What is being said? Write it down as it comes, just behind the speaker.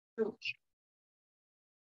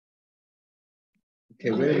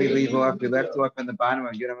Okay, where did we leave off? We left off in the bottom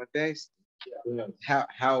of Yudam base. How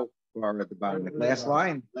far at the bottom? The last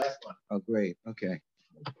line? Last one. Oh, great. Okay.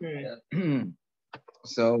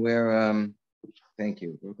 So we're thank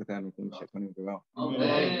you.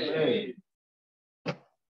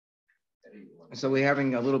 So we're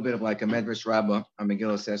having a little bit of like a Medrash Rabbah on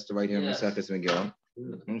Megillah Esther right here in Maseches Megillah.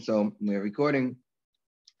 And so we're recording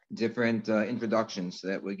different introductions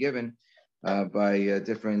that were given by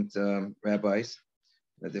different rabbis,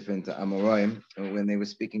 different Amoraim, when they were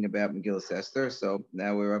speaking about Megillah Esther. So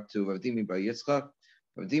now we're up to Rav Dimi Bar Yitzchak.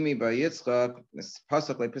 Rav Dimi Bar Yitzchak,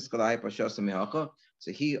 Pasuk lePiskalai Pashasa Mehacha.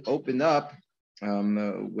 So he opened up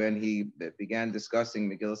when he began discussing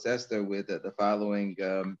Megillah Esther with the following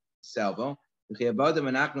salvo. Say a pasuk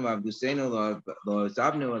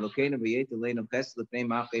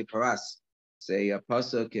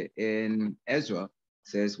in Ezra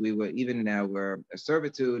says we were even in our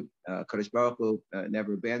servitude. Kadosh Baruch Hu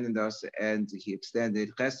never abandoned us, and He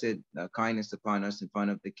extended chesed, kindness upon us in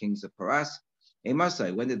front of the kings of Paras.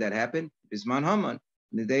 Masai. When did that happen? Bisman Haman.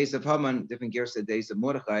 In the days of Haman, different gears, the days of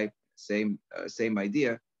Mordechai, same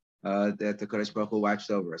idea. That the Kadosh Baruch Hu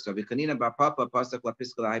watched over us. So Chanina Bar Papa pasuk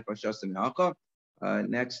laPiskalai Pashasa Mehacha.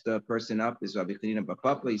 Next person up is Rabbi Chanina Bar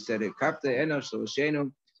Papa. He said it. Kapta Enosh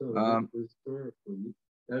Shloshenu. So historically,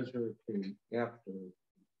 Ezra came after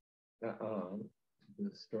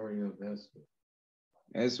the story of Esther.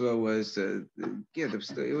 Ezra was it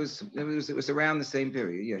was around the same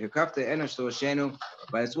period. Yeah, Kapta Enosh Shloshenu.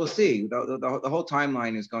 But as we'll see, the whole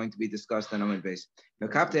timeline is going to be discussed on Amud Beis.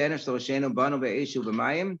 Kapta Enosh Shloshenu Banu Be'eshu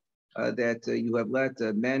B'Mayim. That you have let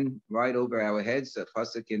men ride over our heads.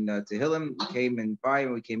 Pasuk in Tehillim, we came in fire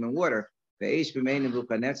and we came in water. We were in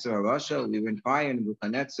fire in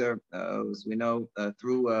Nebuchadnezzar, as we know,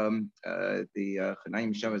 through the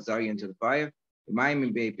Chanayim Shavazari into the fire. We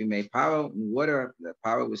power in water. The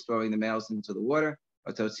power was throwing the males into the water.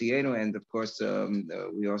 And of course,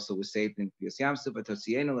 we also were saved in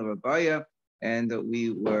Yamsu, and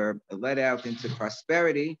we were led out into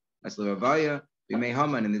prosperity as Ravaya. We made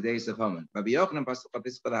Haman in the days of Haman. Rabbi Yochanan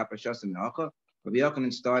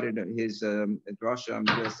started his drasha on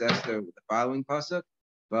Megillah Esther with the following pasuk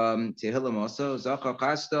from Tehillim also. Zachar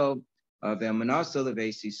Chasto ve'Manasseh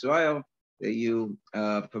leVeis Yisrael, that you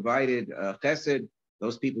provided chesed,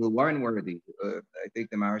 those people who weren't worthy. I think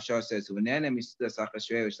the Maharsha says who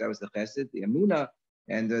that was the chesed, the Emunah,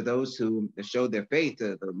 and those who showed their faith,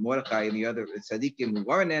 the Mordechai and the other tzaddikim who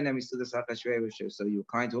weren't enemies to the Sachashverosh. So you were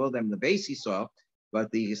kind to all them, the Beis Yisrael, but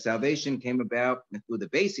the salvation came about through the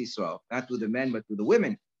Beis Yisrael, not through the men, but through the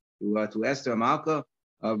women, to Esther Malka.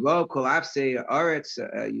 Ro Kolapse Aretz,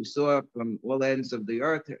 you saw from all ends of the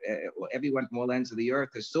earth, everyone from all ends of the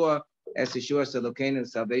earth saw as Yeshua Salokenu, the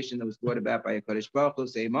salvation that was brought about by Kadosh Baruch Hu.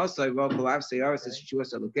 Say Mosai Ro Kolapse Aretz as Yeshua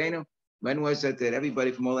Salokenu. When was it that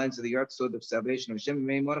everybody from all ends of the earth saw the salvation of Hashem?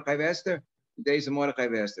 Mordechai Esther, the days of Mordechai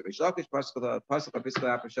Esther. Rishlakish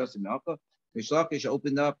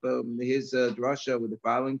opened up his drasha with the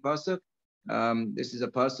following pasuk. This is a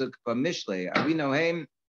pasuk from Mishlei. Avinohem,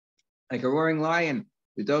 like a roaring lion.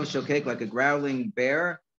 Vidov Shokek, like a growling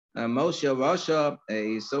bear. Moshe Rasha,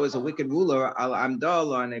 so is a wicked ruler. Al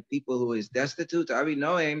Amdal, on a people who is destitute.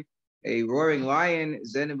 Avinohem, a roaring lion,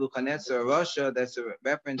 Zen Nebuchadnezzar Rasha, that's a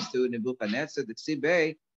reference to Nebuchadnezzar, the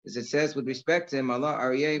Tzibay, as it says with respect to him, Allah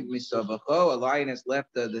Aryeh Misavacho, a lion has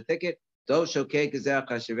left the thicket. Do Shokek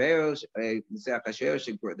Zachashverosh,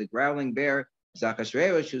 the growling bear,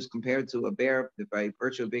 Zachashverosh, who's compared to a bear by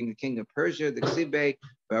virtue of being the king of Persia, the Tzibay,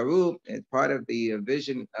 Baru, and part of the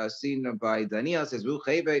vision seen by Daniel says, Ru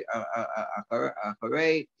Cheva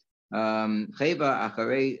Acharei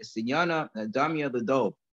Sinyana, Damya the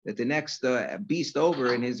dove. That the next beast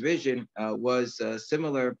over in his vision was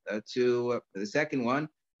similar to the second one,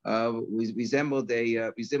 resembled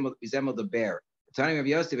a bear. Time of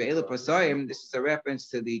Yosef, this is a reference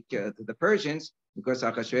to the Persians, because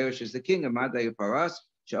Achashverosh is the king of Madai Paras.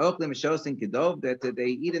 That they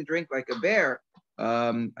eat and drink like a bear.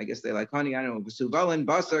 I guess they like honey. I don't know. Suvalan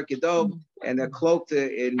basar kidov, and they're cloaked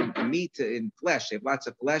in meat, in flesh. They have lots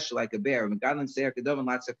of flesh like a bear. Megadlan seir kidov, and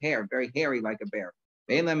lots of hair, very hairy like a bear.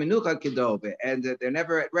 And they're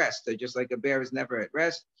never at rest. They're just like a bear is never at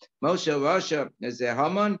rest. Moshe Rasha is a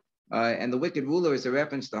Haman, and the wicked ruler is a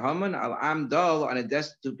reference to Haman. Al Amdal, on a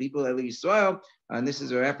destitute people, Eli Yisrael, and this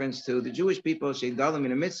is a reference to the Jewish people, Sheidalim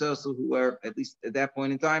in a mitzvah, who were, at least at that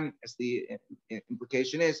point in time, as the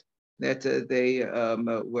implication is, that they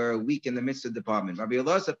were weak in the midst of the department.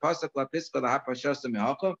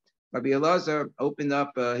 Rabbi Elazar opened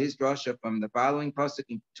up his drasha from the following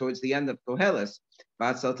pasuk towards the end of Koheles.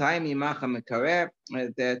 That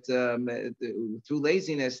through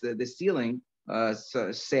laziness, the ceiling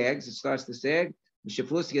sags, it starts to sag.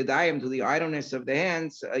 Shiflus yadayim, to the idleness of the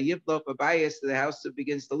hands, yiflof abayis, the house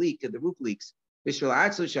begins to leak, the roof leaks.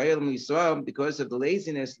 Because of the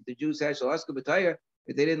laziness that the Jews had, that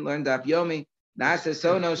they didn't learn Daf Yomi.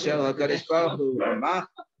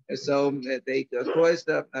 So they caused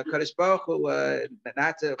Kadosh Baruch Hu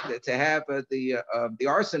not to have the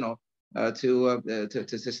arsenal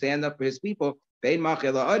to stand up for his people.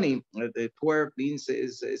 The poor means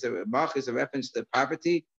is a reference to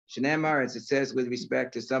poverty. Shenemar, as it says with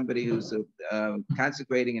respect to somebody who's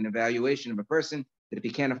consecrating an evaluation of a person, that if he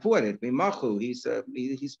can't afford it,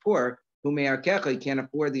 he's poor. He can't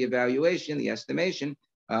afford the evaluation, the estimation.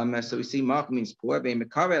 So we see Mach means poor.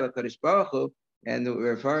 And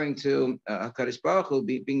we're referring to HaKadosh Baruch Hu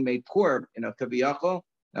being made poor in a Kaviyachol.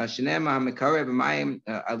 It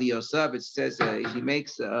says he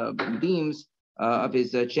makes beams of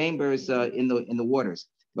his chambers in the waters.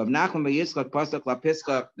 Nachum Yitzchak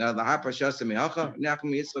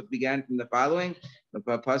began from the following: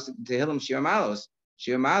 Pasuk Tehillim Shir Malos.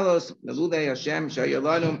 Shir Malos Lulei Hashem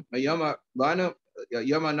Shayalanu Yoma Lanu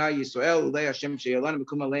Yoma Na Yisrael Lulei Hashem Shayalanu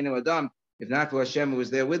Bekum Aleinu Adam. If not for Hashem who was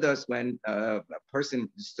there with us when a person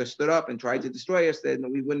stood up and tried to destroy us, then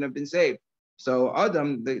we wouldn't have been saved. So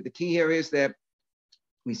Adam, the key here is that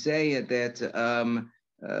we say that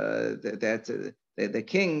the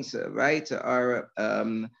kings, right, are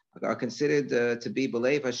considered to be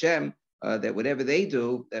belev Hashem. That whatever they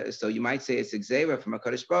do, so you might say it's Xera from a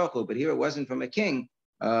Kadosh Baruch Hu, but here it wasn't from a king.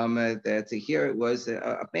 That here it was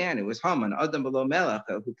a man, it was Haman, Adam below Melech,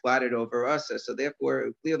 who plotted over us. So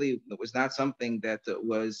therefore, clearly, it was not something that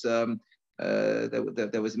was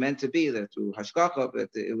that was meant to be, that through Hashgacha,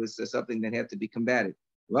 but it was something that had to be combated.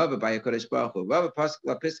 Rava by a Kadosh Baruch Hu. Rava Pasuk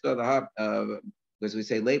La Piska, because we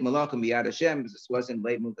say late Malachim B'Yad Hashem. This wasn't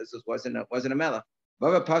late. This wasn't a Melech.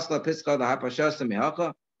 Rava Pasuk La Piska La Hapashasa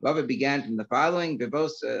Mehacha. Rava began from the following: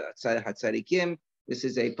 Vivos Hatzadikim. This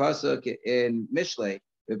is a pasuk in Mishlei.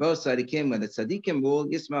 Vivos Tzadikim, when the Tzadikim rule,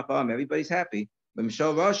 Yismacham, everybody's happy. But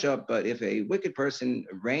if a wicked person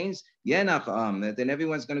reigns, Yenacham, then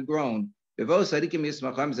everyone's going to groan. Vivos Tzadikim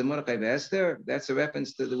Yismacham is Mordechai V'Esther. That's a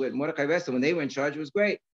reference to the word Mordechai V'Esther. When they were in charge, it was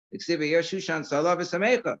great. Right?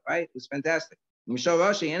 It was fantastic. But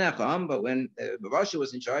when Rasha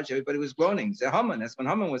was in charge, everybody was groaning. That's when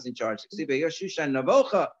Haman was in charge.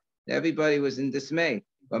 Everybody was in dismay.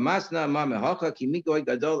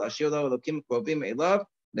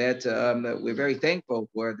 That we're very thankful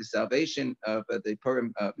for the salvation of the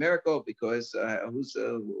Purim miracle, because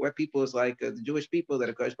what people is like the Jewish people that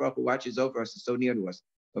HaKadosh Baruch Hu watches over us, is so near to us.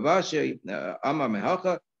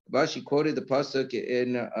 Rashi quoted the pasuk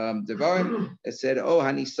in Devarim. It said, "Oh,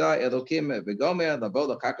 Hanisa Elokim v'Gomer lavo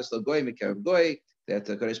l'chakas logoy mikerav goy," that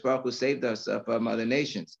Kadosh Baruch Hu saved us from other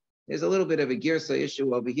nations. There's a little bit of a girsa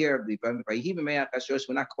issue over here.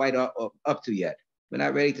 We're not quite up to yet. We're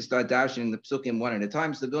not ready to start dashing the psukim one at a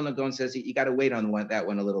time. So the Vilna Gaon says you got to wait on that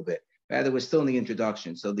one a little bit. Rather, we're still in the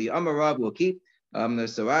introduction. So the Amarav will keep. The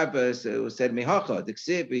Sarab said Mehacha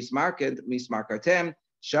Diksiv Mismarkartem.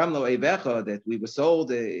 Shamlo Evecha, that we were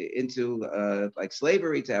sold into like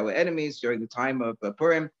slavery to our enemies during the time of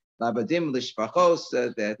Purim. Labadim Lishpachos,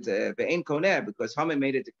 that Ve'en Koneh, because Haman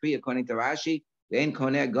made a decree according to Rashi, Ve'en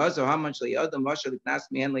Koneh Gazer Haman Shliadam Mashal Iknas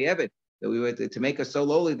Mihen Le'evet, that we were to make us so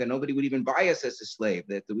lowly that nobody would even buy us as a slave,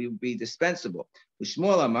 that we would be dispensable.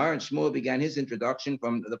 Shmuel Amar, and Shmuel began his introduction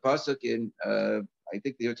from the pasuk in I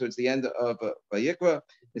think towards the end of Vayikra.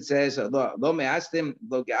 It says, Lo me'astim,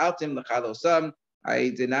 lo ge'altim, l'chalosam. I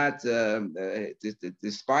did not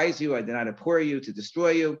despise you. I did not abhor you to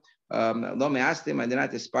destroy you. Lo me'astim, I did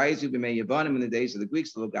not despise you. B'mei Yavanim, in the days of the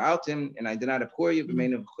Greeks. Lo ge'altim, and I did not abhor you.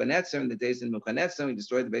 B'mei Nebuchadnezzar, in the days of Nebuchadnezzar. We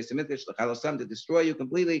destroyed the base of Mikdash. L'chalosam, to destroy you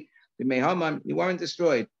completely. B'mei Haman, you weren't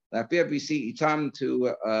destroyed. We see Itam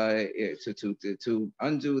to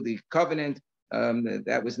undo the covenant.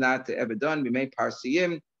 That was not ever done. We made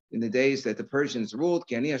Parsiyim in the days that the Persians ruled,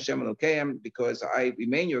 Ki ani Hashem Elokeim, because I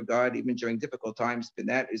remain your God even during difficult times. And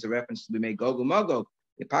that is a reference to B'mei Gog uMagog,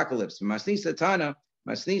 the apocalypse. Masnisa Tana,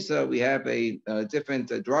 Masnisa, we have a different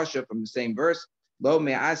drasha from the same verse. Lo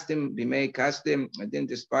me'astim b'mei kastim, I didn't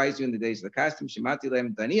despise you in the days of the kastim. Shemati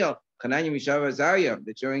lehem Daniel, Chananya Mishav Azariah,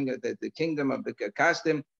 that during the kingdom of the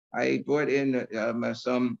kastim, I brought in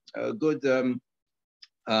some good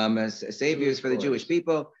saviors for the Jewish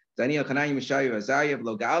people. Daniel, Chananya, Mishayu, Azariah,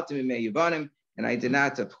 Lo Ga'altim Mimei Yevanim, and I did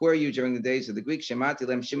not abhor you during the days of the Greeks. Shemati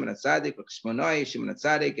Lem Shimon HaTzadik, Shimon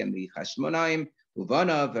HaTzadik, and the Chashmonaim,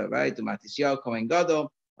 Uvanav, right? To Matisyahu Kohen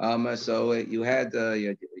Gadol. So you had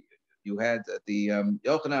the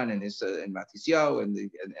Yochanan and his and Matisyahu and the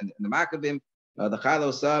Maccabim. The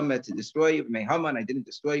Chalos to destroy you. May Haman, I didn't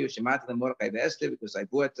destroy you. Shemat Mordechai Esther, because I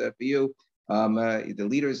bought for you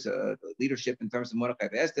the leadership in terms of Mordechai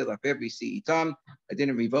Esther. Lafevri Itam. I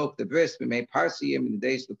didn't revoke the bris. We made Parsiim in the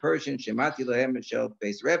days of the Persians. Shemati Lahem Michel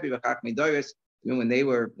Beis Rebbe V'Chach Midoris. When they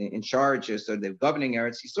were in charge, so they're governing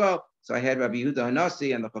Eretz Yisrael. So I had Rabbi Yehuda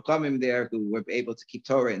Hanassi and the Chachamim there who were able to keep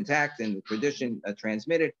Torah intact and the tradition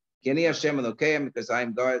transmitted. K'ani Hashem Elokeim, because I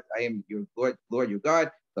am God, I am your Lord your God.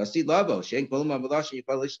 The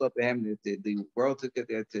world to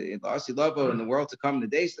and the world to come, the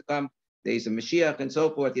days to come, days of Mashiach and so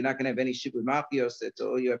forth. You're not going to have any shibud mafios. That's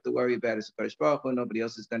all you have to worry about is Kadosh Baruch Hu. Nobody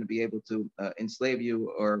else is going to be able to enslave you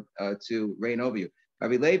or to reign over you.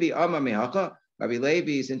 Rabbi Levi Amar Mehacha. Rabbi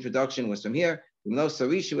Levi's introduction was from here. There's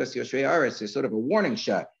sort of a warning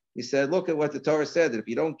shot. He said, look at what the Torah said, that if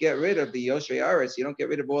you don't get rid of the Yoshrei Aretz, you don't get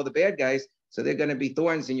rid of all the bad guys, so they're going to be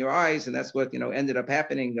thorns in your eyes. And that's what ended up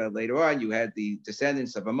happening later on. You had the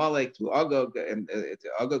descendants of Amalek through Agag, and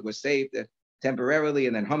Agag was saved temporarily,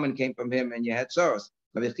 and then Haman came from him, and you had Soros.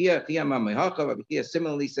 Rabbi Chia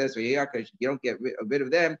similarly says, you don't get rid of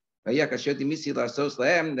them,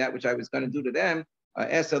 that which I was going to do to them,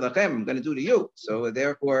 I'm going to do to you. So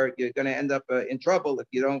therefore, you're going to end up in trouble if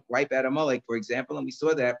you don't wipe out Amalek, for example. And we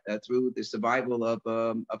saw that through the survival of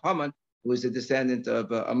Haman, who was a descendant of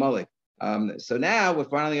Amalek. So now we're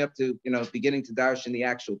finally up to beginning to darshan in the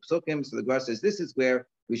actual psukim. So the Gemara says this is where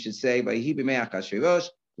we should say Vayihi b'mei Achashverosh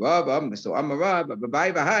Rab. So Amarab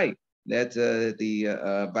B'vai V'hai. That the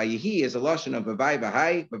Vayihi is a lashon of B'vai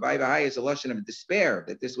V'hai. B'vai V'hai is a lashon of despair.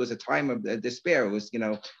 That this was a time of despair. It was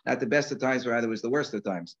not the best of times, rather it was the worst of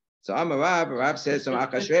times. So Rab says from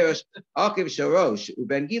Achashverosh Akiv Shorosh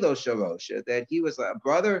Uben Gilo Shorosh, that he was a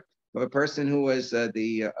brother of a person who was a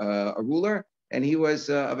ruler, and he was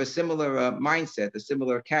of a similar mindset, a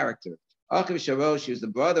similar character. Akiv Shorosh, he was the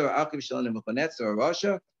brother of Akiv Shal Nebuchadnezzar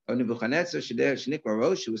Rasha, of Nebuchadnezzar Shnikra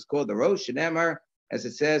Rosh, who was called the Rosh Shnemar, as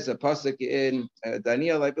it says, a pasuk in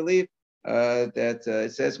Daniel, I believe, that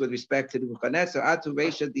it says with respect to Nebuchadnezzar, Atu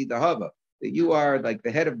Reisha Di Dahava, that you are like the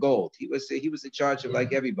head of gold. He was in charge of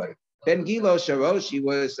like everybody. Ben Gilo Sharosh, he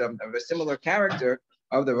was of a similar character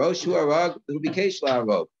of the Rosh who Arag, who became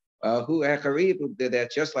Shlarog, who Acharib, who did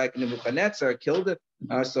that just like Nebuchadnezzar killed it.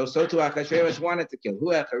 So too Achashverosh wanted to kill.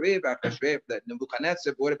 Who Acharib, that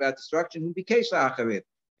Nebuchadnezzar brought about destruction, who became Acharib.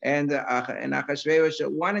 And Achashverosh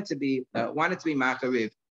wanted to be Machariv,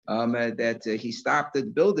 that he stopped the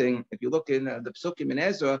building. If you look in the Psukim in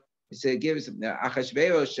Ezra, it gives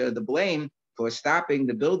Achashverosh the blame for stopping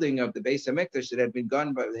the building of the Beis Hamikdash that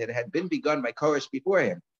had been begun by Koresh before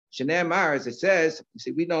him. Shnei Mar, as it says, you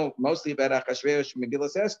see, we know mostly about Achashverosh from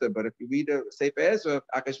Megillas Esther, but if you read the Sefer Ezra,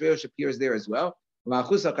 Achashverosh appears there as well.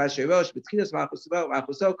 Malchus Achashverosh, B'tchilas Malchus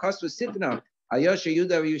Kosva Sitna. Ayosha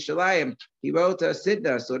Yudah Yerushalayim, he wrote a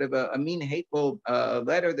sidna, sort of a mean, hateful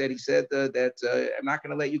letter that he said that I'm not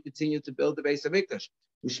going to let you continue to build the Beis Hamikdash.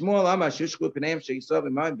 Shmuel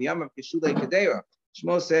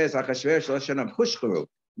says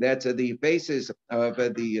that the faces of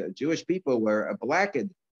the Jewish people were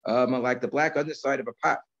blackened, like the black underside of a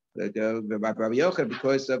pot. Rabbi Yochanan,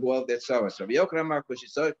 because of all that sorrows. Rabbi Yochanan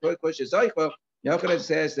Yochanan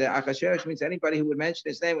says that Achashverosh means anybody who would mention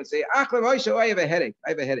his name would say, I have a headache. I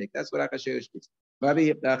have a headache. That's what Achashverosh means.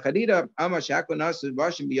 Rabbi Chadida Amar Shakwa Nasu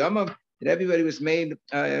Vashim B'Yamam, that everybody was made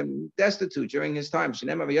destitute during his time.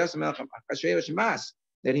 Shenema V'Yasam Achashverosh Mas,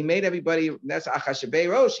 that he made everybody, that's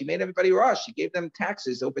Achashverosh, he made everybody Rosh. He gave them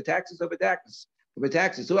taxes over taxes over taxes over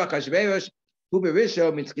taxes. Who Achashverosh, who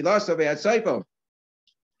Berisho, Mitzkilaso Ve'atzaipo.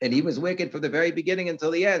 And he was wicked from the very beginning until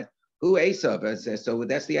the end. Who Esav? So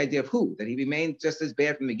that's the idea of who, that he remained just as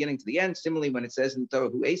bad from the beginning to the end. Similarly, when it says in the Torah,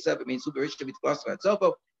 who Esav, it means who Berisha B'Tklaso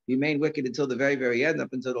Atzopo, he remained wicked until the very, very end,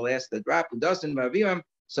 up until the last drop. Who Dasan Maravim,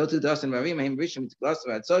 so too Dasan Maravim, him Berisha B'Tklaso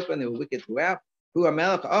Atzopo, and they were wicked throughout. Who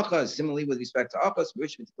Amalek Achaz, similarly with respect to Achaz,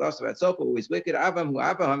 Berisha B'Tklaso Atzopo, who is wicked. Avam, who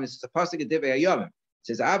Abraham is a pasuk of Divrei Hayomim. It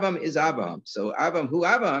says Avam is Abraham. So Avam, who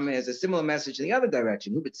Abraham has a similar message in the other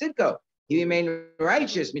direction. Who B'Tzidko, he remained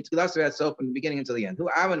righteous, Mitzkilaso Atzopo, from the beginning until the end. Who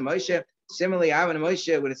Aaron and Moshe, similarly, Aaron and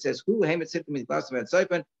Moshe, when it says who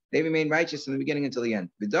they remain righteous from the beginning until the end.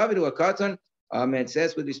 With David who Akatan, it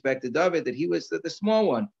says with respect to David that he was the small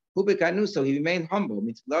one. Who Bekanu, so he remained humble.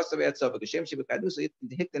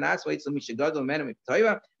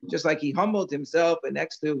 Just like he humbled himself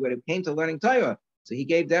next to when it came to learning Torah. So he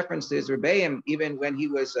gave deference to his Rebbeim even when he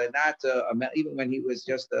was even when he was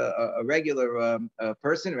just a regular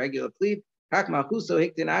person, regular plebe. So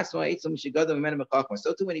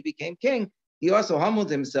too, when he became king, he also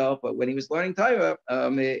humbled himself when he was learning Torah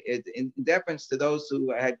in deference to those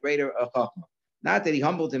who had greater chachma. Not that he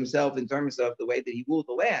humbled himself in terms of the way that he ruled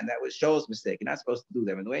the land. That was Shaul's mistake. You're not supposed to do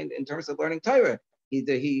that. In the way, in terms of learning Torah, he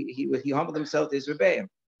humbled himself to his rebbeim.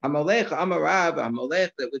 Hamalech Amarav Hamalech,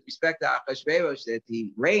 that with respect to Achashverosh, that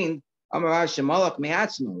he reigned Amarav Shemalach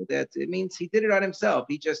Me'atzmo, that it means he did it on himself.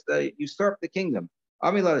 He just usurped the kingdom.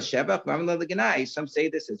 Some say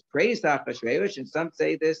this as praise to Achashverosh, and some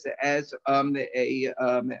say this as an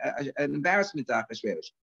embarrassment to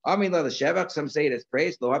Achashverosh. Some say it as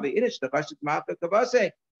praise. There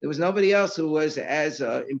was nobody else who was as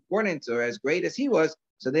important or as great as he was.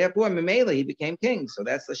 So therefore, Memela, he became king. So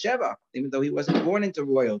that's the Sheva, even though he wasn't born into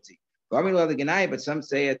royalty. But some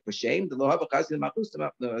say it for shame. He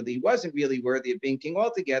wasn't really worthy of being king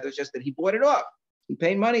altogether. It's just that he bought it off. He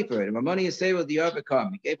paid money for it. And my money is saved with the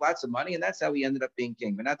overcome. He gave lots of money, and that's how he ended up being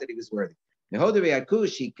king, but not that he was worthy. He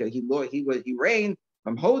reigned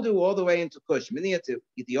from Hodu all the way into Kush, Midia to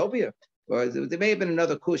Ethiopia. Or there may have been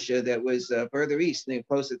another Kush that was further east,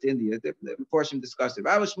 closer to India. The portion discussed it.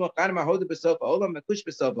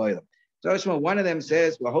 So one of them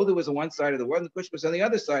says, well, Hodu was on one side of the world, and the Kush was on the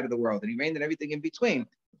other side of the world, and he reigned in everything in between.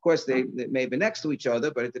 Of course, they may be next to each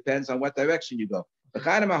other, but it depends on what direction you go. And the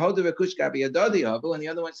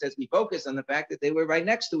other one says we focus on the fact that they were right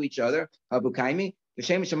next to each other.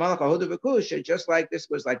 Just like this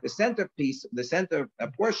was like the centerpiece, the center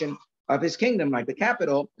portion of his kingdom, like the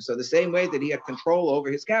capital. So the same way that he had control over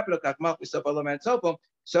his capital,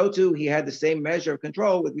 so too he had the same measure of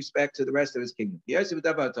control with respect to the rest of his kingdom.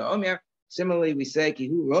 Similarly, we say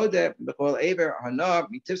Kihu Rodeh B'Chol Ever Hana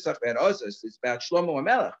Mitivsach Be'Ozos. It's about Shlomo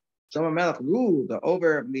HaMelech. Shlomo HaMelech ruled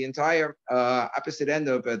over the entire opposite end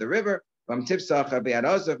of the river, from Tifsach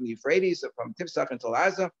Be'Ozos, from the Euphrates, from Tifsach until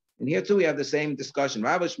Azah. And here too we have the same discussion.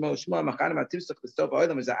 Rabbi Shmuel Machanim Tifsach B'Sof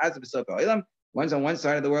Ha'olam is Azah B'Sof Ha'olam. One's on one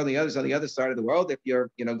side of the world, the other's on the other side of the world. If you're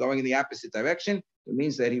going in the opposite direction, it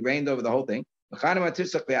means that he reigned over the whole thing. And it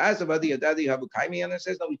says,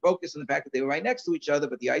 no, we focus on the fact that they were right next to each other,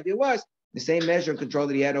 but the idea was the same measure of control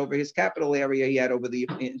that he had over his capital area, he had over the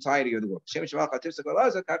entirety of the world.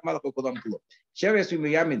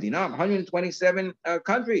 127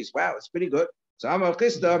 countries. Wow, it's pretty good. So Amar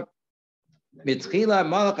Chisda, Mitchila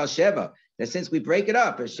Malach al Sheva, that since we break it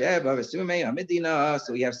up,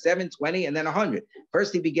 so we have 7, 20, and then 100.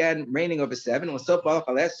 First, he began reigning over 7, then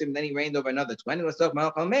he reigned over another 20,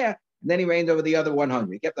 and then he reigned over the other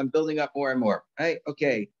 100. He kept on building up more and more. Right?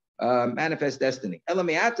 Okay. Manifest destiny. So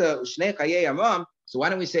why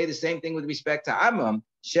don't we say the same thing with respect to Amram?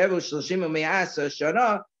 That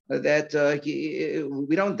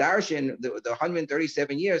we don't darshan the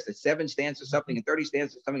 137 years, that 7 stands for something, and 30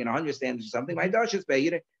 stands for something, and 100 stands for something. My darshas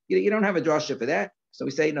pay. You don't have a drasha for that. So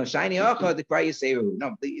we say, no, shiny acha, the cry Yisrael.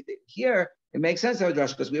 No, here it makes sense to have a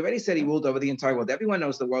drasha because we already said he ruled over the entire world. Everyone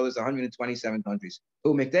knows the world is 127 countries.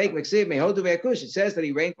 It says that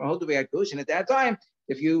he reigned from Hodu Ve'Kush, and at that time,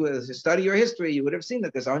 if you study your history, you would have seen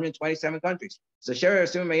that there's 127 countries. So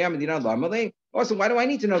also, why do I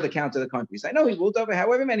need to know the count of the countries? I know he ruled over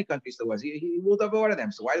however many countries there was. He ruled over all of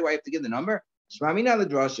them. So why do I have to give the number? So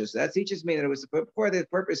that teaches me that it was for the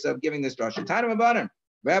purpose of giving this drasha.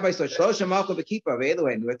 Rabbi said, there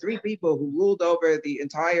were 3 people who ruled over the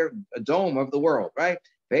entire dome of the world, right?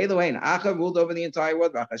 Achav ruled over the entire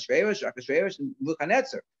world. Achashverosh, and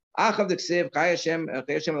Nebuchadnezzar. Achav the Ksiv, Chayashem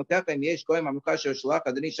Elkecha, Yesh Goyim Amukasha Shalach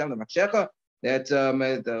Adoni Shem L'Machshecha, that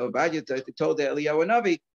the Obadiah told the Eliyahu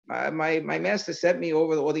Navi, my master sent me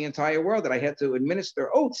over all the entire world, that I had to administer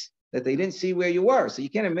oaths that they didn't see where you were. So you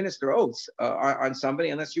can't administer oaths on somebody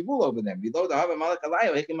unless you rule over them. How could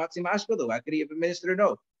he have administered an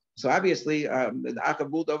oath? So obviously,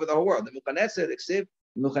 Achav ruled over the whole world. The Nebuchadnezzar, it says,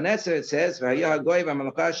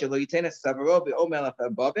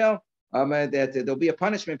 that there'll be a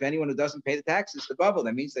punishment for anyone who doesn't pay the taxes to Babel.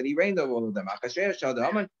 That means that he reigned over all of them.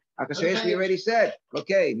 Achashverosh, we already said.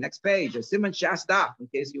 Okay, next page. Simon Shasta, in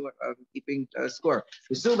case you were keeping score.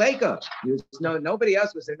 Suleka, nobody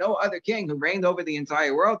else, was there no other king who reigned over the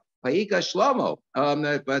entire world? Vayika Shlomo,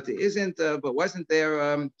 but wasn't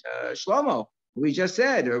there Shlomo? We just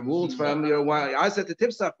said, or ruled from I said the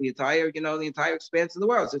Tifsach, the entire expanse of the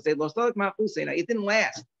world. So say it didn't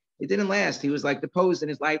last. It didn't last. He was like deposed in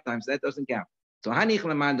his lifetime, so that doesn't count. So Hanich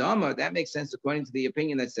Lamandama, that makes sense according to the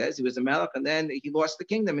opinion that says he was a melech and then he lost the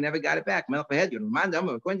kingdom and never got it back. Melech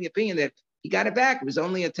Lamandama, according to the opinion that he got it back, it was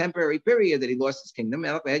only a temporary period that he lost his kingdom.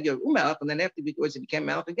 Melech and then afterwards he became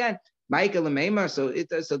melech again. Michael Lamema, so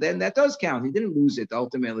then that does count. He didn't lose it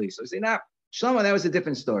ultimately. So say now. Shlomo, that was a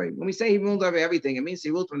different story. When we say he ruled over everything, it means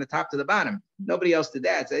he ruled from the top to the bottom. Nobody else did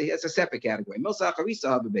that. So that's a separate category.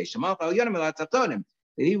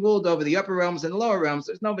 That he ruled over the upper realms and the lower realms.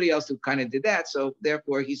 There's nobody else who kind of did that. So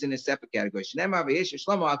therefore, he's in a separate category. That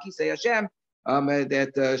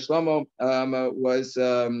Shlomo was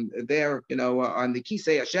there, on the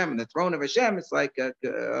Kisei Hashem, on the throne of Hashem. It's like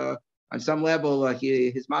on some level,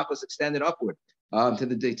 his malchus extended upward to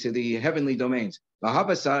the heavenly domains. What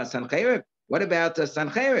about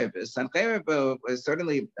Sancherib? Sancherib was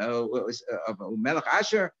certainly Melech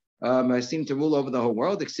Asher. Seemed to rule over the whole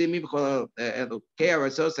world. That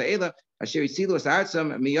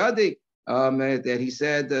he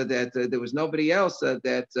said that there was nobody else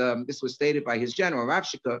that this was stated by his general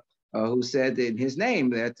Ravshika, who said in his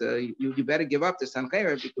name that you better give up to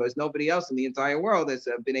Sancherib because nobody else in the entire world has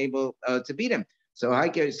been able to beat him. So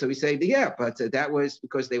he said, yeah, but that was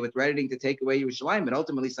because they were threatening to take away Yerushalayim, and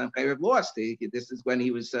ultimately Sancherib lost. This is when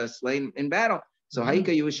he was slain in battle. So Haika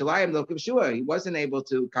Yerushalayim lo kivshua, he wasn't able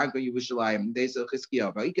to conquer Yerushalayim. Days of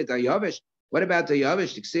Chizkiyahu. Haika Daryavish. What about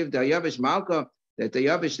Daryavish? Ksiv Daryavish Malka, that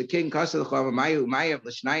Daryavish, the king, Kasel Chavamayhu Mayav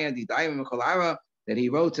Lishnaya Didayim Mecholara, that he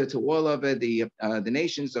wrote to all of the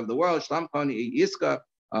nations of the world, Shlamkon Yiska,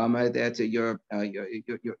 that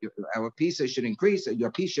our peace should increase,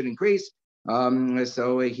 your peace should increase.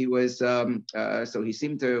 So he was, so he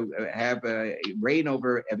seemed to have reign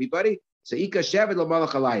over everybody. So Ika Shevet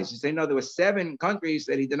Lamalach Alayis. You say no, there were 7 countries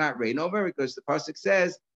that he did not reign over because the pasuk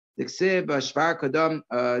says the Ksiv Shvar Kadam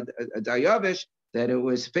Daryavish, that it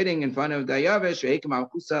was fitting in front of Daryavish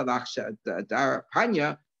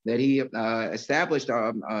that he established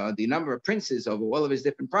the number of princes over all of his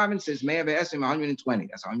different provinces. May have asked him 120.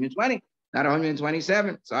 That's 120, not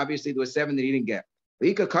 127. So obviously there were 7 that he didn't get.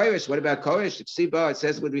 Ika Koresh. What about Koresh? It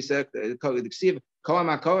says with respect to Ksiv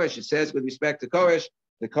Koam Koresh. It says with respect to Koresh.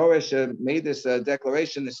 The Koresh made this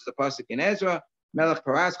declaration. This is a pasuk in Ezra. Melech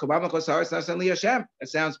Paras Kobamachos Haras Nasan Li Hashem. It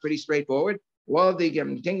sounds pretty straightforward. All of the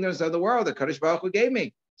kingdoms of the world, the Kadosh Baruch Hu gave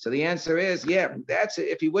me. So the answer is, yeah, that's it.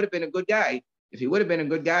 If he would have been a good guy,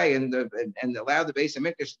 and allowed the base of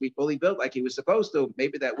Mikdash to be fully built like he was supposed to,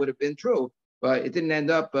 maybe that would have been true. But it didn't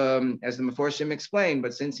end up as the Meforshim explained.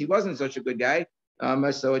 But since he wasn't such a good guy,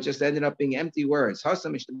 so it just ended up being empty words. He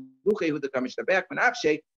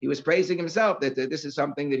was praising himself that this is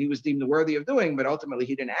something that he was deemed worthy of doing, but ultimately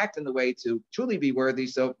he didn't act in the way to truly be worthy,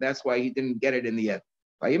 so that's why he didn't get it in the end.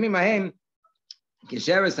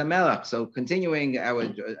 So continuing our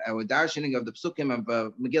darshaning of the psukim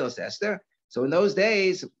of Megillas Esther. So in those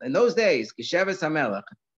days, Gesheves HaMelech,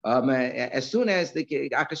 as soon as the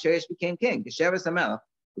Achashverosh became king, Gesheves HaMelech,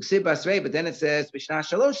 but then it says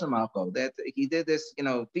that he did this,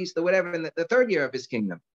 feast or whatever in the 3rd year of his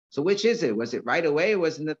kingdom. So which is it? Was it right away or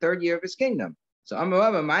was it in the 3rd year of his kingdom? So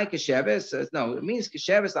Amarava, my Kesheves says no, it means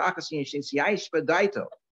Kesheves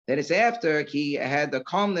that it's after he had the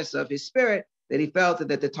calmness of his spirit, that he felt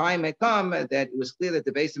that the time had come, that it was clear that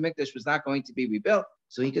the base of Mikdash was not going to be rebuilt.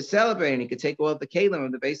 So he could celebrate and he could take all of the kalim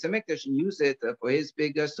of the base of Mikdash and use it for his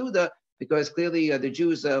big Suda, because clearly the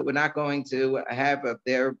Jews were not going to have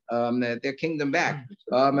their kingdom back.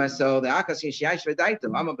 So the Akas Yishayish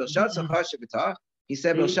V'Daitim, Amar Belshazzar Chashavitah, he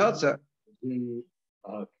said Belshazzar. He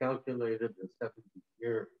calculated the 70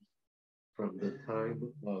 years from the time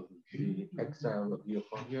of the exile of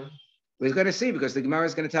Yehoiah. We're going to see because the Gemara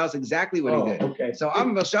is going to tell us exactly what he did. Okay. So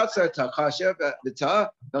Amar Belshazzar Chashav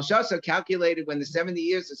V'Tah, Belshazzar calculated when the 70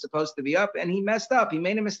 years is supposed to be up, and he messed up. He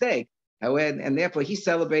made a mistake. And therefore he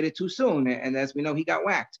celebrated too soon, and as we know, he got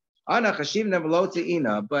whacked. But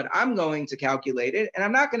I'm going to calculate it, and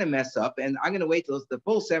I'm not going to mess up, and I'm going to wait till the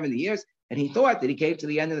full 70 years. And he thought that he came to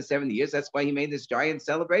the end of the 70 years. That's why he made this giant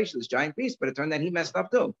celebration, this giant feast. But it turned out he messed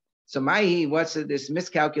up too. So what's this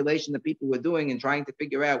miscalculation that people were doing and trying to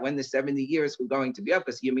figure out when the 70 years were going to be up?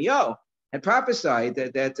 Because Yirmiyahu had prophesied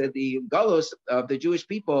that the galus of the Jewish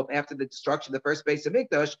people after the destruction of the first base of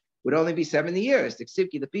Mikdash would only be 70 years. That's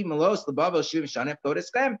the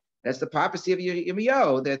prophecy of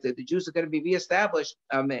Yirmiyahu, that the Jews are going to be reestablished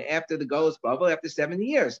after the galus bubble after 70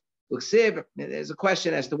 years. There's a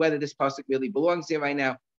question as to whether this pasuk really belongs here right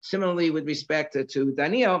now. Similarly, with respect to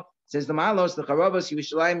Daniel, says the Malos, the Charabos,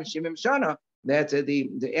 Yerushalayim, Shimim Shana, that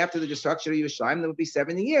after the destruction of Yerushalayim, there would be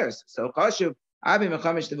 70 years. So Chashuv, Abi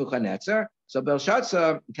Mechamish Nebuchadnezzar. So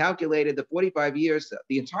Belshazzar calculated the 45 years,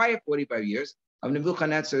 the entire 45 years of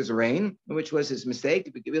Nebuchadnezzar's reign, which was his mistake.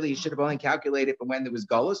 Really, he should have only calculated from when there was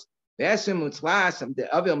Golus.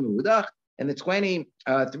 And the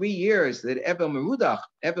 23 years that Evel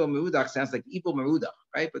Merudach sounds like evil Merudach,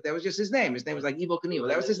 right? But that was just his name. His name was like Evil Knievel.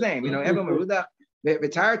 That was his name, Evel Merudach.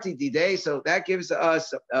 Retirety D-Day, so that gives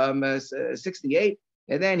us 68.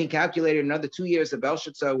 And then he calculated another 2 years of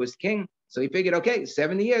Belshazzar was king. So he figured, okay,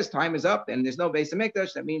 70 years, time is up, and there's no Beis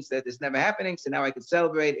Hamikdash. That means that it's never happening. So now I can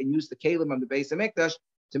celebrate and use the Kalim of the Beis Hamikdash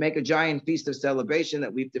to make a giant feast of celebration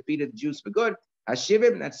that we've defeated the Jews for good.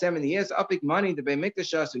 Hashivim, that's 70 years. Upik money, the Beis Mikdash.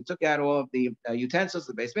 So he took out all of the utensils,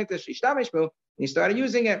 the Beis Mikdash, and he started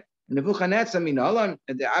using it. Nebuchadnezzar,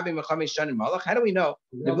 the Abi Mechamish Shan and Malach. How do we know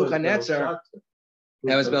Nebuchadnezzar?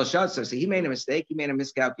 That was Belshazzar. So he made a mistake. He made a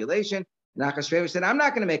miscalculation. And Achashverosh said, I'm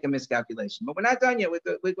not going to make a miscalculation. But we're not done yet. We're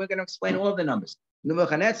going to explain all of the numbers.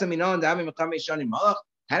 Nebuchadnezzar, how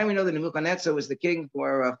do we know that Nebuchadnezzar was the king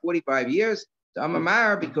for 45 years? So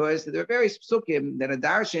Amar, because there are various psukim that are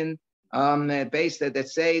darshan based that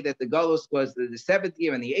say that the Golus was the 7th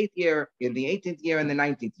year and the 8th year, in the 18th year and the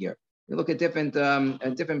 19th year. You look at different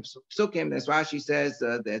psukim, as Rashi says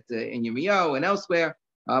that in Yirmiyahu and elsewhere,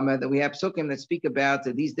 that we have psukim that speak about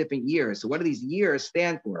these different years. So what do these years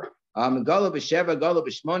stand for? Golo b'sheva, Golo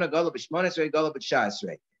b'shmona, Golo b'shmonesrei, Golo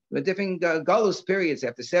b'shasrei. The different Golus periods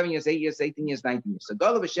after 7 years, 8 years, 18 years, 19 years. So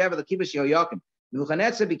Golo b'sheva, the kibush Yehoyakim.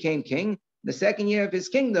 Nebuchadnezzar became king. The 2nd year of his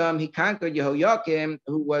kingdom, he conquered Yehoyakim,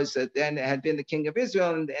 who was then had been the king of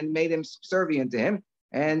Israel, and made him subservient to him,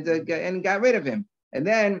 and got rid of him. And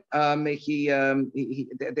then he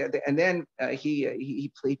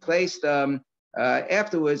placed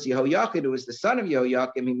afterwards Yehoiakim, who was the son of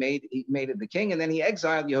Yehoiakim. He made him the king, and then he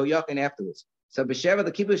exiled Yehoiakim afterwards. So b'sheva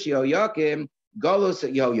the kibush Yehoiakim, Golus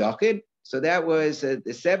Yehoiakim. So that was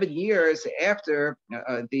the 7 years after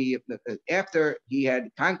after he had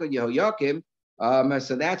conquered Yehoiakim.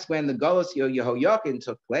 So that's when the Golus Yehoiakim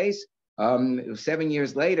took place. 7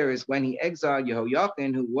 years later is when he exiled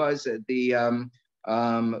Yehoiakim, who was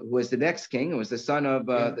the next king, who was the son of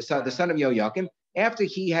the son of Yehoiakim. After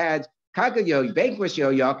he had conquered vanquished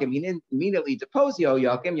Yehoiakim, he didn't immediately depose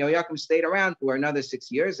Yehoiakim. Yehoiakim stayed around for another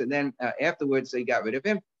 6 years, and then afterwards they got rid of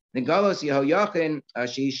him. The Galos Yehoiakim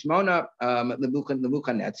Shishmona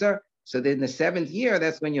Nebuchadnezzar. So then the 7th year,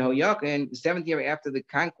 that's when Yehoiakim, the 7th year after the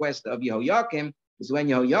conquest of Yehoiakim, is when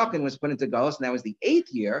Yehoiakim was put into Galos, and that was the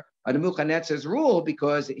 8th year of Nebuchadnezzar's rule,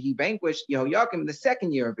 because he vanquished Yehoiakim in the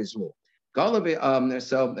 2nd year of his rule. So Golo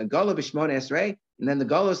b'shmona esrei, and then the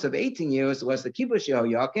Golos of 18 years was the kibush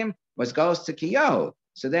Yehoiakim, was Golos Tzidkiyahu.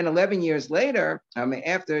 So then 11 years later,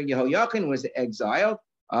 after Yehoiakim was exiled,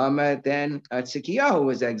 then Tzidkiyahu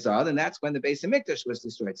was exiled, and that's when the Beis Hamikdash was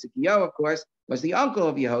destroyed. Tzidkiyahu, of course, was the uncle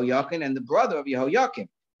of Yehoiakim and the brother of Yehoiakim,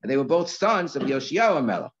 and they were both sons of Yoshiyahu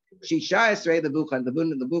Melech. Shisha esrei the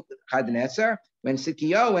Nebuchadnezzar. When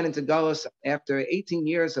Tzidkiyahu went into Galus after 18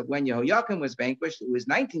 years of when Yehoiakim was vanquished, it was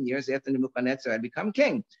 19 years after Nebuchadnezzar had become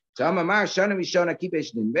king. So Amar Shana Mishona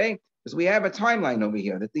Kibesh Ninveh, because we have a timeline over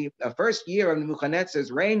here that the first year of Nebuchadnezzar's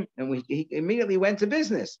reign, and he immediately went to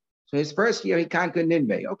business. So his first year he conquered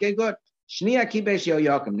Ninveh. Okay, good. Shnia Kibesh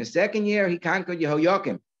Yehoiakim. The 2nd year he conquered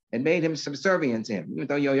Yehoiakim and made him subservient to him, even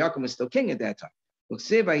though Yehoiakim was still king at that time.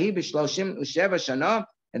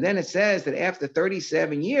 And then it says that after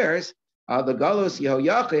 37 years, the Galus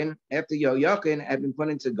Yehoiakim, after Yehoiakim had been put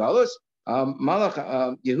into Galus, Melech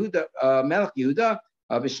Yehuda,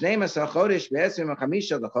 B'Shneimos HaChodesh B'Esrim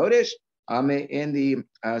HaChamisha L'Chodesh, in the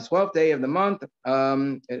 12th day of the month,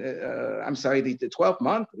 the 12th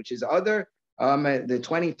month, which is Adar, the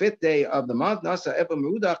 25th day of the month, Nasa Evo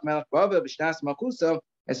Merudach Melech Bavel B'Shnas Malchuso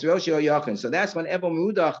Es Rosh Yehoiakim. So that's when Evo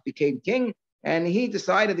Merudach became king, and he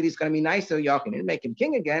decided that he's going to be nice to Yehoiakim. He didn't make him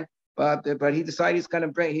king again, but he decided he's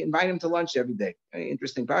going to invite him to lunch every day. Very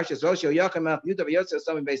interesting parashas. Rosh Yehoiakim Melech Yehuda v'Yotzer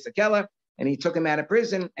Somim Beis HaKela, and he took him out of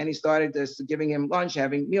prison, and he started just giving him lunch,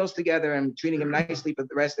 having meals together, and treating him nicely for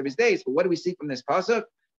the rest of his days. But what do we see from this pasuk?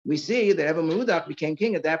 We see that Evo Merudach became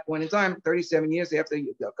king at that point in time, 37 years after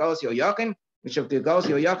Galus Yehoiakim, which of the Galus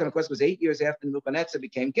Yehoiakim, of course, was 8 years after Nebuchadnezzar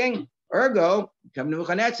became king. Ergo,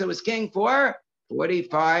 Nebuchadnezzar was king for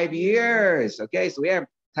 45 years. Okay, so we have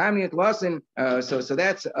Tamni at Lawson. So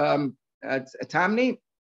that's Tamni.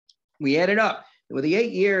 We added up. With the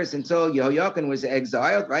 8 years until Yehoiakim was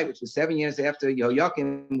exiled, right, which was 7 years after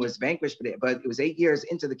Yehoiakim was vanquished, but it was 8 years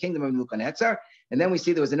into the kingdom of Nebuchadnezzar. And then we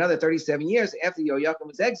see there was another 37 years after Yehoiakim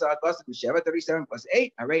was exiled, 37 plus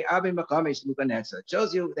 8. It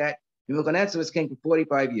shows you that Nebuchadnezzar was king for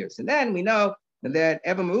 45 years. And then we know that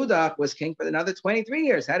Evo Merudach was king for another 23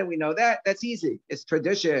 years. How do we know that? That's easy. It's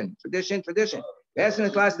tradition. That's in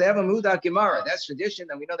the class, the Evo Merudach Gemara. That's tradition,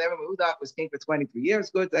 and we know that Evo Merudach was king for 23 years.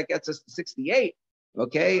 Good, that gets us to 68.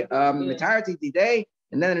 Okay, Matarati today,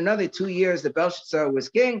 and then another 2 years that Belshazzar was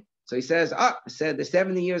king. So he says, said the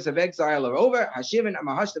 70 years of exile are over. So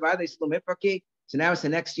So now it's the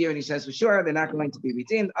next year, and he says, for sure, they're not going to be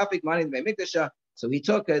redeemed. Afik money the Mikdash. So he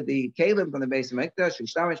took the Caleb from the base of Mikdash,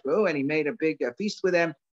 and he made a big feast with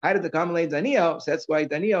them. How did the Kamalei Daniel? So that's why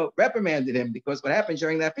Daniel reprimanded him, because what happened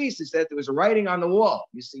during that feast is that there was writing on the wall.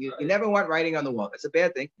 You see, you never want writing on the wall. That's a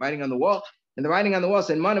bad thing, writing on the wall. And the writing on the wall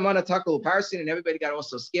said, Mana Mana Takal Parsin, and everybody got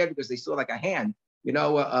also scared because they saw like a hand,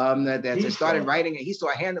 that they started writing, and he saw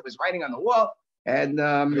a hand that was writing on the wall. And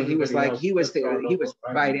he was right, and he was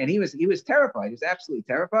terrified. He was absolutely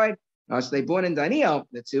terrified. So they brought in Daniel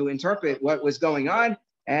to interpret what was going on.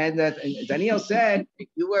 And Daniel said,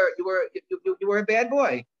 you were a bad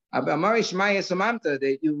boy. That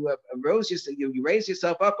you raised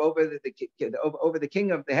yourself up over the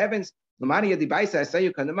king of the heavens. And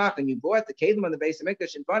you brought the kingdom on the base of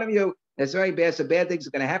Mikdash in front of you. That's very bad. So bad things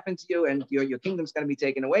are going to happen to you, and your kingdom's going to be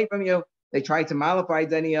taken away from you. They tried to mollify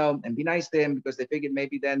Daniel and be nice to him because they figured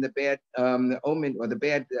maybe then the bad omen or the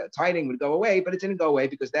bad tiding would go away, but it didn't go away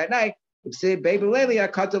because that night,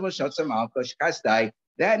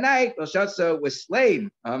 that night, Belshazzar was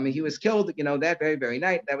slain. He was killed, that very, very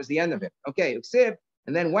night. That was the end of it. Okay,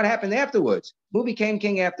 and then what happened afterwards? Who became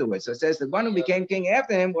king afterwards? So it says the one who became king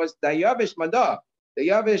after him was Dayavish Madah,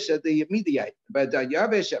 Dayavish the Mediate. But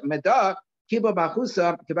Dayavish Madah, Kiba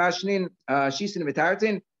Bachusa, Kibashnin, Shisin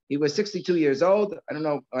Vitartin, he was 62 years old. I don't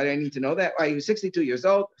know, I need to know that. He was 62 years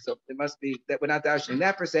old, so it must be that we're not dashing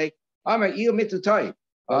that per se. Amar Il Mitutoi.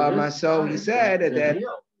 So he said that.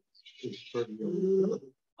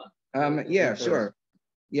 Yeah, sure.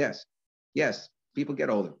 Yes. People get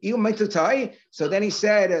older. So then he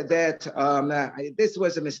said that this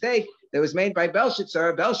was a mistake that was made by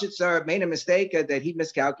Belshazzar. Belshazzar made a mistake that he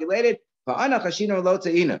miscalculated. That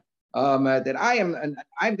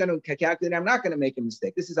I'm going to calculate. I'm not going to make a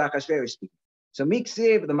mistake. This is Achashverosh speaking. So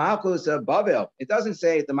Miksiv, the Malchus of Bavel. It doesn't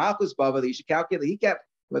say the Malchus Bavel. You should calculate. He kept.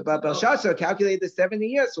 But Belshazzar calculated the 70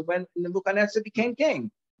 years. So when Nebuchadnezzar became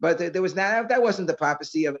king. But there was not, that wasn't the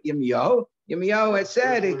prophecy of Yirmiyahu. Yirmiyahu had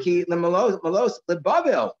said, the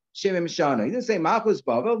Bavel, Shimim Shana. He didn't say Malchus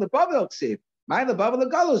Bavel, the Bavel Ksiv. My the Bavel, the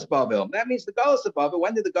Galus Bavel. That means the Galus of Bavel.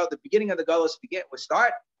 When did the beginning of the Galus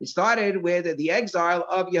start? It started with the exile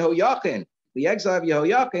of Yehoiachin. The exile of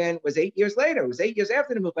Yehoiachin was 8 years later. It was 8 years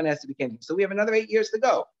after Nebuchadnezzar became king. So we have another 8 years to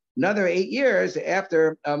go. Another 8 years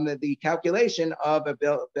after the calculation of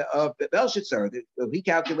Belshazzar. He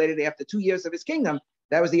calculated after 2 years of his kingdom.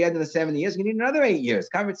 That was the end of the 70 years. We need another 8 years.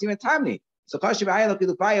 So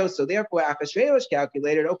therefore, Achashverosh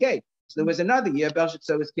calculated, okay, so there was another year.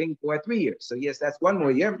 Belshazzar was king for 3 years. So yes, that's one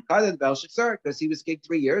more year because of Belshazzar, because he was king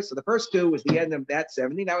 3 years. So the first 2 was the end of that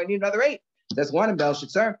 70. Now we need another 8. That's one in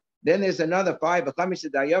Belshazzar. Then there's another 5. You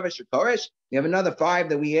have another 5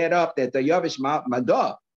 that we add up that Dayavish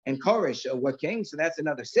Madah and Koresh were kings. So that's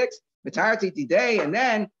another 6. And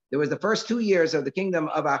then there was the first 2 years of the kingdom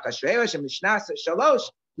of Achashverosh and Mishnas Shalosh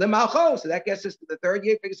Lemalcho. So that gets us to the 3rd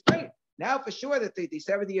year. It's great. Now for sure that the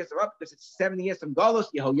 70 years are up because it's 70 years from Golos,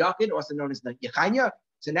 Yehoiachin, also known as the Yechanya.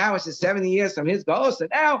 So now it's the 70 years from his Golos. So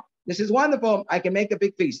now this is wonderful. I can make a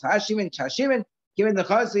big feast. Hashimin, Chashimin, Kimin the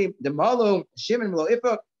Chazi, the Molu, Shimon, Melo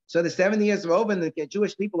Ifuk. So the 70 years are over and the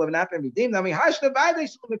Jewish people have not been redeemed. I mean, so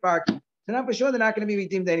now for sure they're not going to be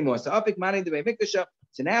redeemed anymore. So Afik Mani the Mikdash.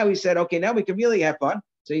 So now he said, okay, now we can really have fun.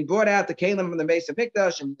 So he brought out the Kalim from the base of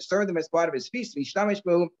Mikdash and served them as part of his feast,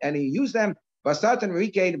 and he used them for Satan,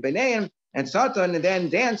 Rike, Benaim, and Satan, then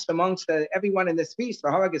danced amongst everyone in this feast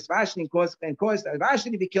for Haragas Vashti and caused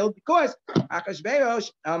Vashti to be killed because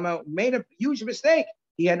Achashverosh made a huge mistake.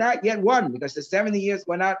 He had not yet won because the 70 years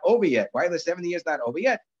were not over yet. Why are the 70 years not over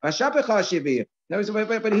yet? But he did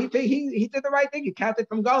the right thing. He counted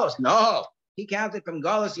from Golos. No, he counted from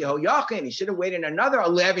Golos Yehoiachin. He should have waited another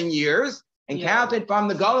 11 years and counted from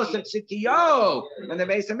the Golos of Tzidkiyahu when the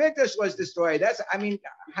base of Mikdash was destroyed.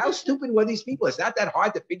 How stupid were these people? It's not that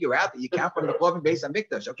hard to figure out that you count from the Korban base of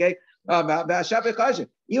Mikdash, okay?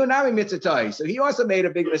 So he also made a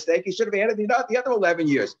big mistake. He should have added the other 11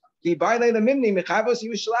 years. Should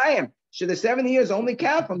the 70 years only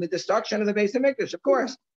count from the destruction of the base of Mikdash? Of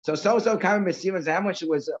course. So common how much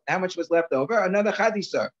was left over? Another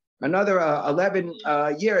Chadisar, another 11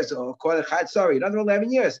 years, or call it another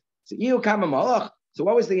 11 years. So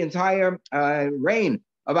what was the entire reign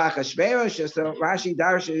of Achashverosh? So Rashi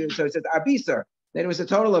Darshan, so it says Abisar. Then it was a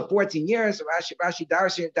total of 14 years. Rashi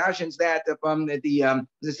Darshans that from as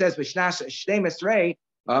it says B'shnas Shtei Mesrei,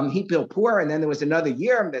 he built poor, and then there was another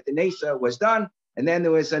year that the Nesa was done, and then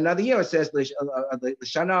there was another year. It says the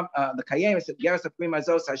Shana the Kayem. It said Yeras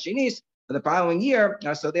Primazos Hashinis for the following year.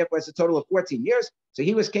 So therefore, it's a total of 14 years. So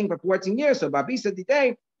he was king for 14 years. So Babisa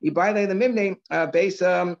Didei, he violated the Mimne base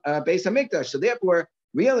Mikdash. So therefore,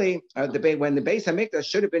 really, when the Beis Hamikdash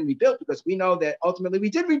should have been rebuilt, because we know that ultimately we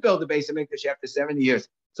did rebuild the Beis Hamikdash after 70 years.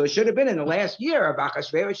 So it should have been in the last year of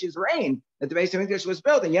Achashverosh's reign that the Beis Hamikdash was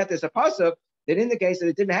built, and yet there's a pasuk that indicates that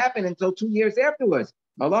it didn't happen until 2 years afterwards.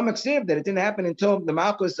 Allah Maksiv, that it didn't happen until the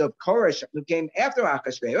Malchus of Koresh, who came after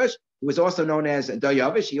Achashverosh, who was also known as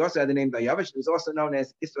Dayavish. He also had the name Dayavish. He was also known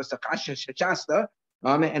as Isra.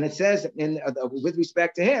 And it says with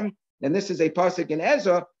respect to him, and this is a pasuk in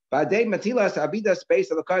Ezra, Ba'adei Matilas Abidas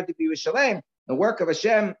Beis Elokar Yerushalayim, the work of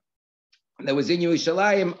Hashem that was in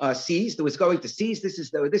Yerushalayim ceased. That was going to cease. This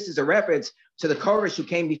is a reference to the Koresh who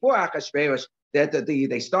came before Achashverosh, that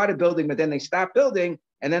they started building, but then they stopped building.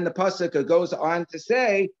 And then the pasuk goes on to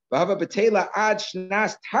say, "V'hava b'teila ad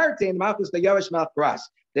shnas tartein malchus dayavish malchras,"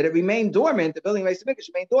 that it remained dormant. The building of Beis Hamikdash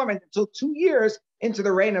remained dormant until 2 years into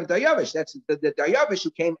the reign of Dayavish. That's the Dayavish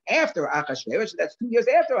who came after Achashverosh. That's 2 years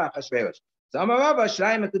after Achashverosh. So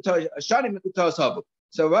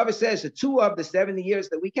Rava says the 2 of the 70 years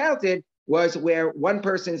that we counted was where one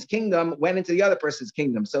person's kingdom went into the other person's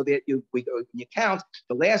kingdom. So that you count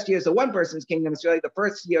the last years of one person's kingdom, it's really the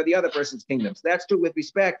first year of the other person's kingdom. So that's true with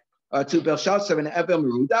respect to Belshazzar and Evel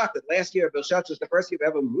Merodach. The last year of Belshazzar was the first year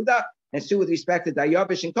of Evel Merodach. And it's true with respect to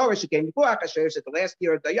Dayavish and Koresh, who came before Achashverosh, that the last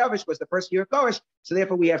year of Dayavish was the first year of Koresh. So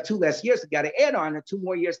therefore, we have 2 less years. We got to add on 2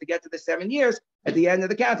 more years to get to the 7 years at the end of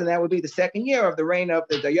the count, and that would be the 2nd year of the reign of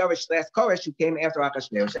the Dayavish / Koresh, who came after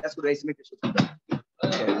Achashverosh. That's what Beis Hamikdash was about.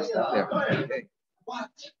 Okay, stop there. Okay. What?